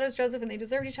just as bad as Joseph and they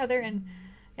deserved each other. And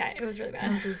yeah, it was really bad.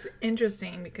 And it was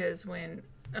interesting because when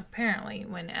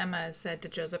Emma said to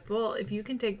Joseph, well, if you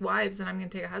can take wives and I'm going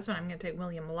to take a husband, I'm going to take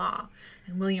William Law.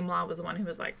 And William Law was the one who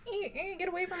was like, get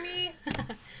away from me.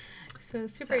 So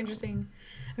super interesting.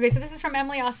 Okay, so this is from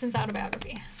Emily Austin's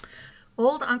autobiography.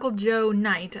 Old Uncle Joe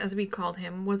Knight, as we called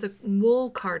him, was a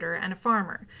wool carter and a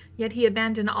farmer, yet he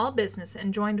abandoned all business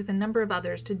and joined with a number of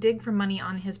others to dig for money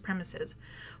on his premises.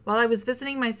 While I was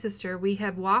visiting my sister, we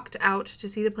have walked out to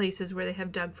see the places where they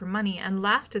have dug for money and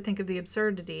laughed to think of the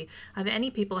absurdity of any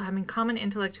people having common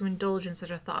intellect to indulge in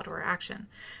such a thought or action.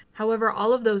 However,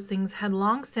 all of those things had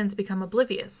long since become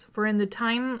oblivious, for in the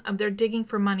time of their digging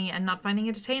for money and not finding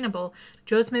it attainable,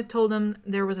 Joe Smith told them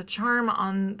there was a charm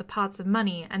on the pots of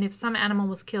money, and if some animal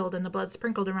was killed and the blood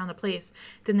sprinkled around the place,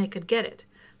 then they could get it.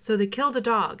 So they killed a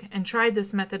dog and tried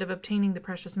this method of obtaining the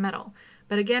precious metal.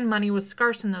 But again, money was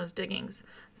scarce in those diggings.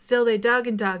 Still they dug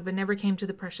and dug, but never came to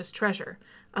the precious treasure.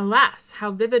 Alas,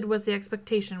 how vivid was the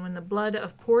expectation when the blood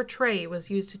of poor Trey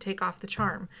was used to take off the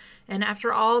charm, and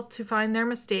after all to find their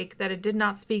mistake that it did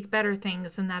not speak better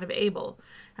things than that of Abel.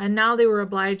 And now they were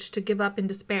obliged to give up in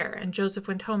despair, and Joseph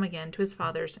went home again to his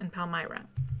father's in Palmyra.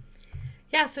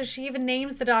 Yeah, so she even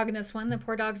names the dog in this one. The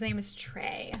poor dog's name is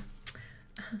Trey.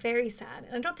 Very sad.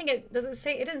 And I don't think it didn't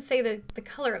say the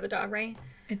color of the dog, right?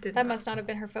 It did That must not have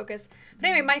been her focus. But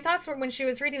anyway, my thoughts were when you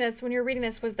were reading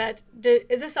this, was that,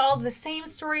 is this all the same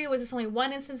story? Was this only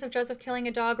one instance of Joseph killing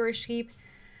a dog or a sheep?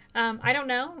 I don't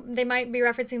know. They might be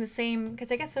referencing the same,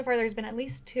 because I guess so far there's been at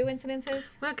least 2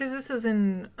 incidences. Well, because this is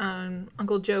in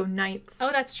Uncle Joe Knight's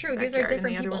Oh, that's true. These are different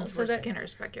and the people. other ones were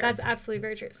Skinner's backyard. That's absolutely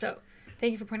very true. So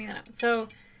thank you for pointing that out. So,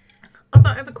 also,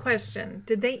 I have a question.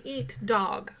 Did they eat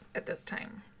dog at this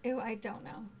time? ew, I don't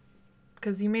know.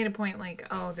 Because you made a point like,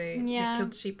 they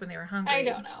killed sheep when they were hungry. I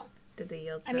don't know. Did they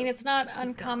also I mean, it's not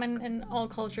uncommon in all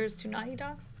cultures to not eat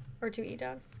dogs or to eat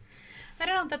dogs. I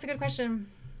don't know. That's a good question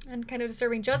and kind of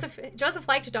disturbing. Joseph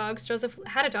liked dogs. Joseph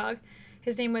had a dog.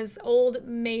 His name was Old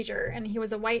Major, and he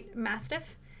was a white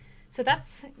mastiff. So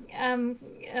that's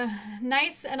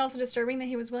nice and also disturbing that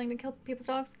he was willing to kill people's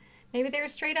dogs. Maybe they were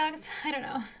stray dogs. I don't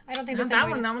know. I don't think there's that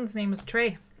one. That one's name was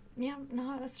Trey. Yeah,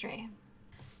 no, it was stray.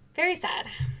 Very sad.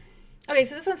 Okay,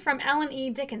 so this one's from Ellen E.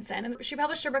 Dickinson, and she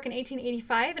published her book in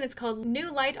 1885, and it's called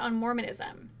New Light on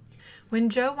Mormonism. When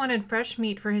Joe wanted fresh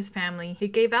meat for his family, he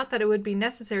gave out that it would be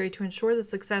necessary to ensure the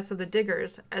success of the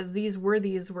diggers, as these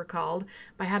worthies were called,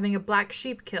 by having a black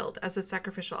sheep killed as a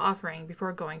sacrificial offering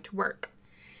before going to work.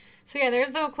 So yeah,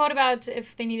 there's the quote about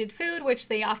if they needed food, which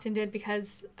they often did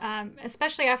because,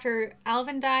 especially after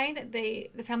Alvin died, the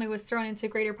family was thrown into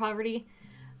greater poverty,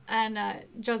 and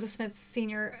Joseph Smith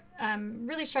Sr.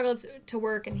 Really struggled to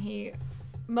work, and he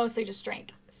mostly just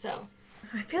drank. So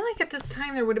I feel like at this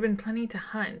time there would have been plenty to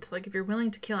hunt. Like, if you're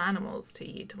willing to kill animals to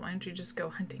eat, why don't you just go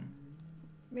hunting?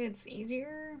 it's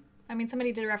easier. I mean,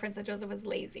 somebody did reference that Joseph was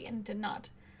lazy and did not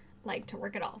like to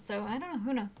work at all. So I don't know.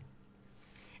 Who knows?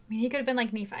 I mean, he could have been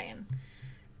like Nephi and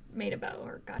made a bow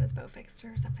or got his bow fixed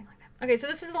or something like that. Okay, so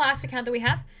this is the last account that we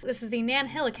have. This is the Nan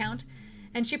Hill account,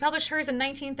 and she published hers in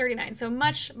 1939, so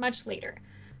much, much later.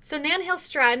 So Nan Hill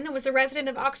Stratton was a resident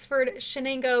of Oxford,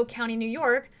 Shenango County, New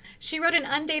York. She wrote an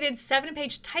undated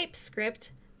 7-page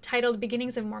typescript titled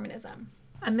Beginnings of Mormonism.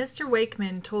 A Mr.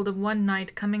 Wakeman told of one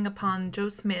night coming upon Joe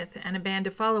Smith and a band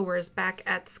of followers back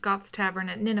at Scott's Tavern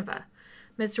at Nineveh.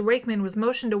 Mr. Wakeman was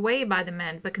motioned away by the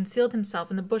men, but concealed himself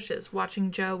in the bushes,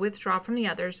 watching Joe withdraw from the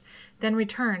others, then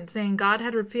returned, saying God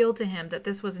had revealed to him that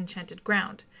this was enchanted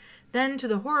ground. Then, to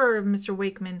the horror of Mr.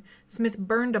 Wakeman, Smith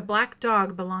burned a black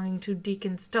dog belonging to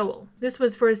Deacon Stowell. This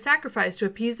was for his sacrifice to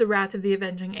appease the wrath of the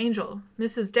avenging angel.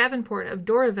 Mrs. Davenport of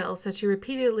Doraville said she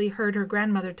repeatedly heard her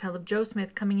grandmother tell of Joe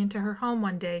Smith coming into her home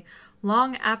one day,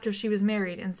 long after she was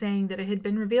married, and saying that it had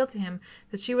been revealed to him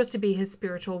that she was to be his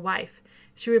spiritual wife.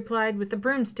 She replied with the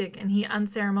broomstick, and he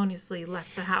unceremoniously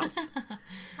left the house.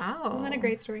 Oh. What a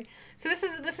great story. So this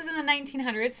is in the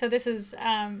 1900s, so this is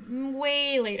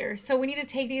way later. So we need to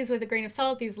take these with a grain of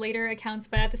salt, these later accounts,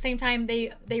 but at the same time,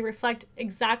 they reflect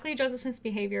exactly Joseph Smith's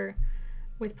behavior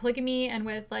with polygamy and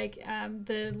with, like,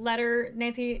 the letter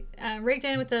Nancy rigged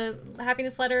in with the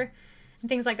happiness letter and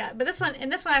things like that. But this one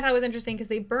I thought was interesting because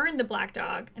they burned the black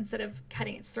dog instead of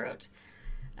cutting its throat.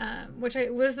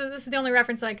 This is the only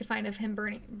reference that I could find of him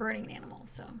burning an animal.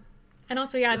 So, and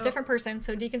also, yeah, different person.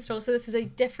 So Deacon Stowell. So this is a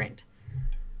different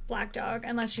black dog,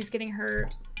 unless she's getting her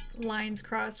lines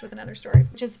crossed with another story,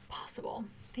 which is possible.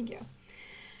 Thank you.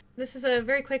 This is a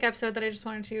very quick episode that I just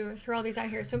wanted to throw all these out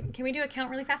here. So can we do a count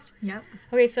really fast? Yep.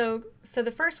 Okay. So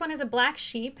the first one is a black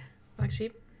sheep. Black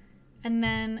sheep. And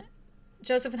then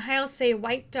Joseph and Hyles say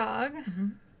white dog. Mm-hmm.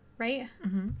 Right.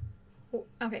 Mm-hmm.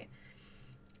 Okay.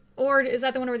 Or is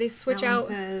that the one where they switch that out? One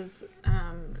says,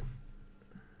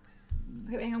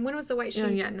 okay, hang on. When was the white sheep?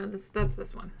 No, that's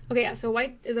this one. Okay, yeah. So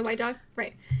white is a white dog,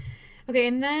 right? Okay,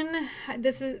 and then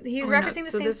he's referencing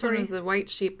the same story. So this one is a white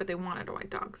sheep, but they wanted a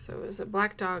white dog. So it was a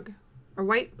black dog, or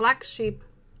black sheep,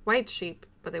 white sheep,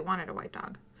 but they wanted a white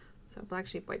dog. So black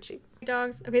sheep, white sheep.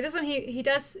 Dogs. Okay, this one he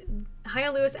does.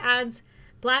 Hia Lewis adds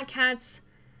black cats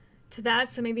to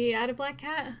that, so maybe add a black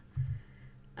cat.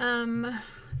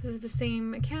 This is the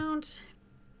same account.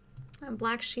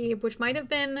 Black sheep, which might have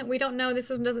been, we don't know,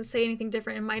 this one doesn't say anything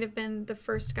different. It might have been the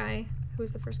first guy. Who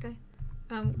was the first guy?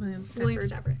 William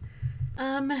Stafford.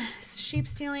 Sheep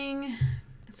stealing.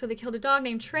 So they killed a dog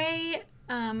named Trey.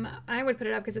 I would put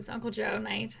it up because it's Uncle Joe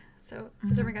night. So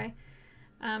it's a different guy.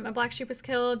 A black sheep was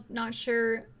killed. Not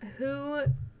sure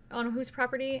on whose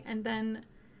property. And then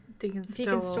Deacon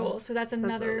Stowell. So that's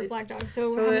another black dog.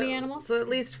 So how many animals? So at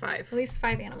least 5. At least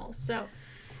 5 animals. So,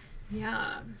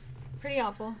 yeah, pretty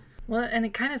awful. Well, and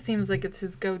it kind of seems like it's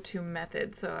his go-to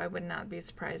method, so I would not be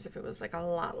surprised if it was like a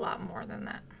lot more than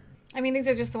that. I mean, these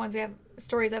are just the ones we have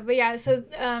stories of. But yeah, so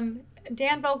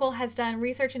Dan Vogel has done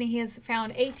research, and he has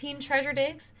found 18 treasure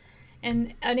digs.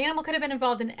 And an animal could have been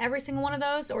involved in every single one of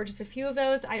those, or just a few of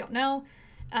those. I don't know.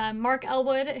 Mark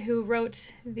Elwood, who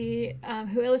wrote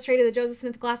who illustrated the Joseph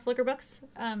Smith Glass Liquor books,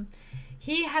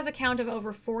 he has a count of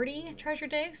over 40 treasure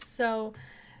digs. So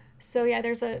yeah,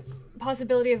 there's a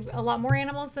possibility of a lot more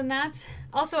animals than that.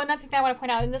 Also, another thing that I want to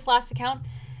point out in this last account,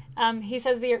 he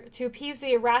says to appease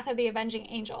the wrath of the avenging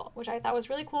angel, which I thought was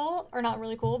really cool, or not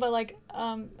really cool, but like,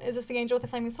 is this the angel with the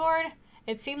flaming sword?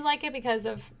 It seems like it because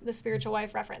of the spiritual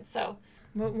wife reference. So,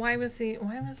 but why was the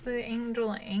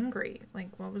angel angry? Like,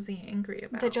 what was he angry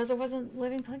about? That Joseph wasn't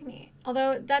living polygamy.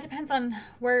 Although that depends on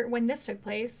when this took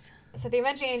place. So the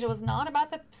avenging angel was not about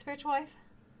the spiritual wife?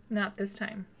 Not this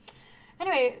time.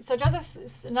 Anyway, so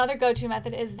Joseph's another go-to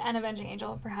method is an avenging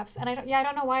angel, perhaps. And I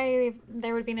don't know why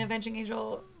there would be an avenging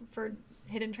angel for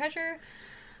hidden treasure.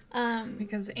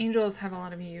 Because angels have a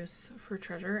lot of use for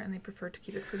treasure, and they prefer to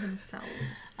keep it for themselves.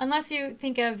 Unless you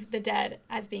think of the dead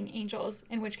as being angels,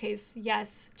 in which case,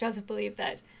 yes, Joseph believed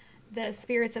that the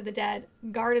spirits of the dead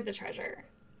guarded the treasure.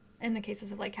 In the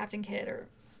cases of like Captain Kidd or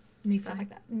Nephi. Stuff like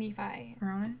that. Nephi.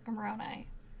 Moroni? Or Moroni.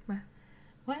 What?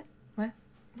 What? What?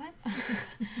 what?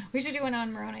 We should do one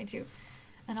on Moroni too,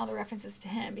 and all the references to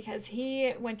him, because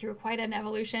he went through quite an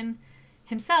evolution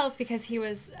himself, because he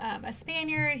was a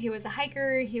Spaniard, he was a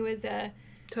hiker, he was a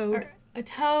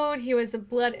toad, he was a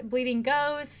bleeding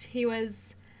ghost, he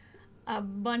was a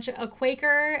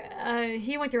Quaker.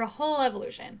 He went through a whole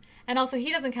evolution. And also,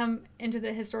 he doesn't come into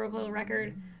the historical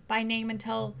record by name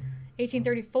until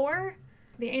 1834.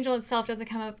 The angel itself doesn't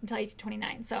come up until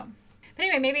 1829. So, but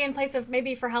anyway,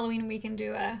 maybe for Halloween we can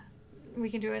do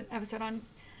an episode on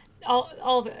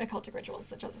all the occultic rituals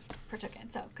that Joseph partook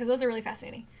in. So, because those are really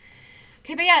fascinating.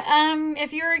 Okay, but yeah,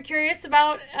 if you were curious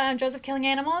about Joseph killing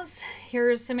animals,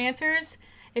 here's some answers.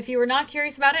 If you were not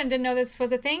curious about it and didn't know this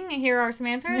was a thing, here are some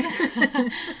answers.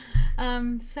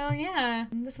 So yeah,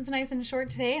 this was nice and short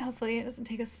today. Hopefully it doesn't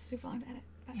take us super long to edit.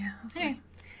 But Yeah. Anyway.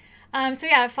 So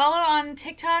yeah, follow on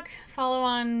TikTok, follow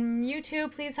on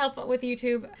YouTube. Please help with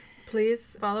YouTube.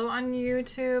 Please follow on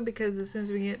YouTube, because as soon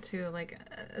as we get to like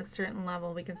a certain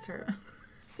level, we can start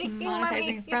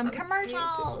Monetizing from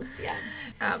commercials.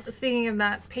 Yeah. Speaking of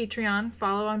that, Patreon.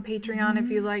 Follow on Patreon if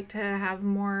you'd like to have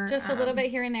more. Just a little bit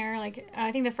here and there. Like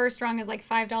I think the first rung is like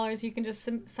 $5. You can just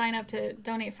sign up to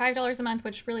donate $5 a month,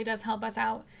 which really does help us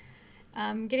out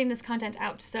getting this content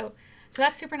out. So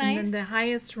that's super nice. And then the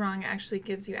highest rung actually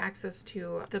gives you access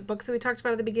to the books that we talked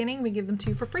about at the beginning. We give them to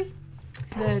you for free.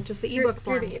 Just the ebook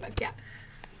form. Through the ebook, yeah.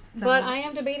 So, but I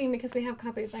am debating, because we have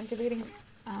copies. I'm debating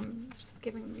just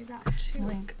giving these out too.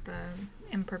 Like the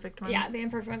imperfect ones. Yeah, the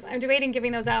imperfect ones. I'm debating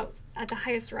giving those out at the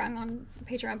highest rung on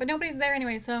Patreon, but nobody's there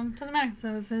anyway, so it doesn't matter. So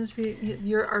as soon as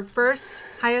you're our first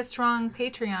highest rung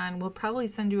Patreon, we'll probably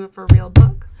send you a for real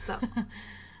book. So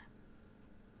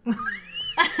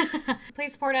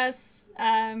please support us.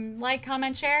 Like,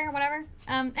 comment, share, whatever.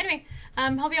 Anyway,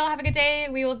 hope you all have a good day.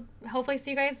 We will hopefully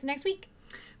see you guys next week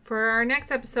for our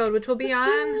next episode, which will be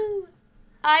on.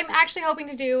 I'm actually hoping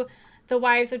to do The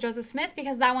Wives of Joseph Smith,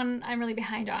 because that one I'm really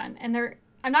behind on, and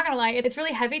I'm not gonna lie, it's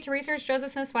really heavy to research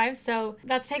Joseph Smith's wives, so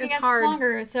that's taking us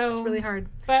longer. So it's really hard.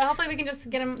 But hopefully we can just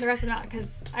get the rest of them out,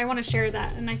 because I want to share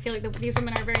that, and I feel like these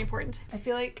women are very important. I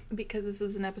feel like because this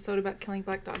is an episode about killing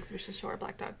black dogs, we should show our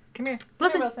black dog. Come here,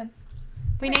 Wilson.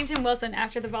 We named him Wilson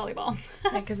after the volleyball.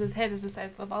 Yeah, because his head is the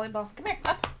size of a volleyball. Come here,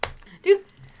 up. Dude,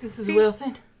 this is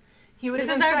Wilson. He would have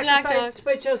been sacrificed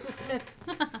by Joseph Smith.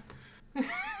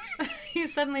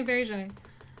 He's suddenly very shy.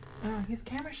 Oh, he's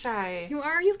camera shy.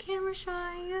 Are you camera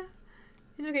shy?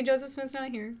 It's okay. Joseph Smith's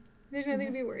not here. There's nothing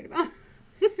to be worried about.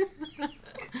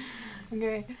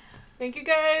 Okay. Thank you,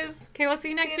 guys. Okay, we'll see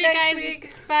you next week,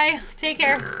 guys. Bye. Take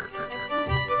care.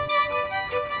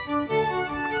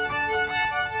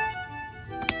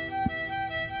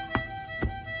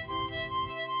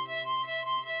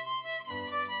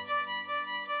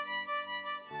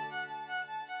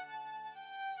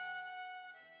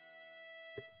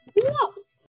 Whoa.